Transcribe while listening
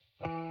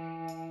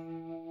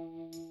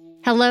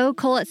Hello,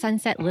 Cole at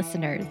Sunset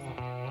listeners.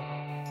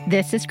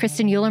 This is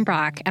Kristen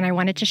Eulenbrock, and I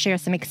wanted to share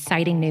some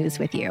exciting news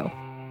with you.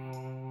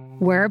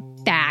 We're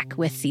back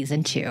with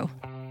Season 2.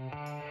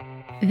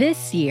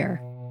 This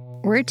year,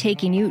 we're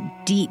taking you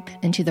deep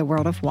into the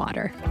world of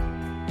water,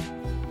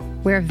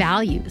 where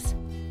values,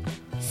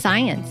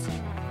 science,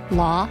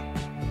 law,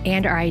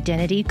 and our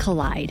identity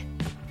collide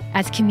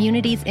as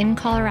communities in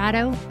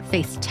Colorado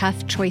face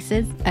tough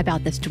choices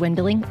about this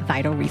dwindling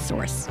vital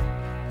resource.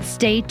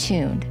 Stay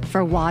tuned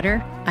for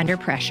Water Under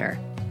Pressure,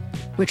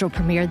 which will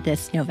premiere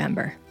this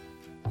November.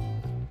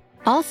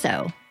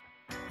 Also,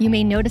 you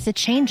may notice a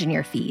change in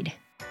your feed.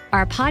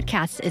 Our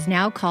podcast is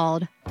now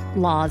called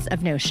Laws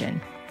of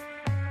Notion.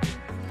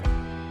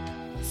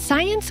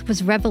 Science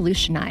was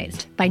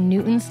revolutionized by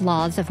Newton's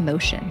laws of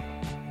motion.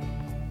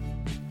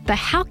 But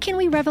how can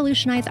we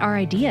revolutionize our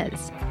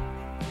ideas?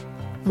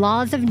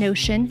 Laws of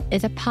Notion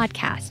is a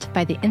podcast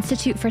by the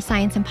Institute for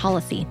Science and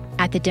Policy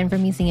at the Denver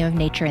Museum of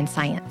Nature and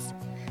Science,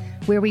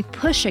 where we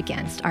push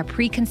against our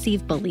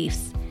preconceived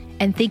beliefs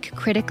and think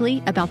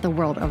critically about the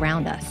world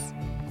around us.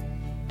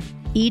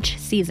 Each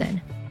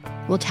season,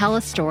 we'll tell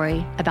a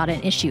story about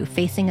an issue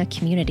facing a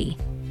community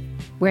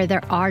where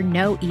there are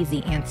no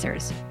easy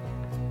answers.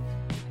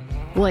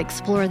 We'll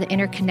explore the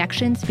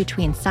interconnections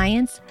between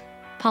science,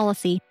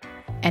 policy,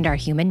 and our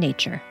human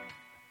nature.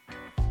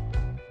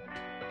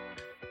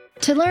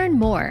 To learn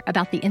more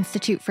about the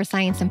Institute for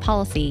Science and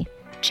Policy,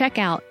 check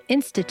out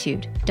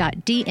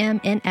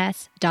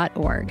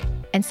institute.dmns.org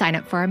and sign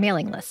up for our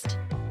mailing list.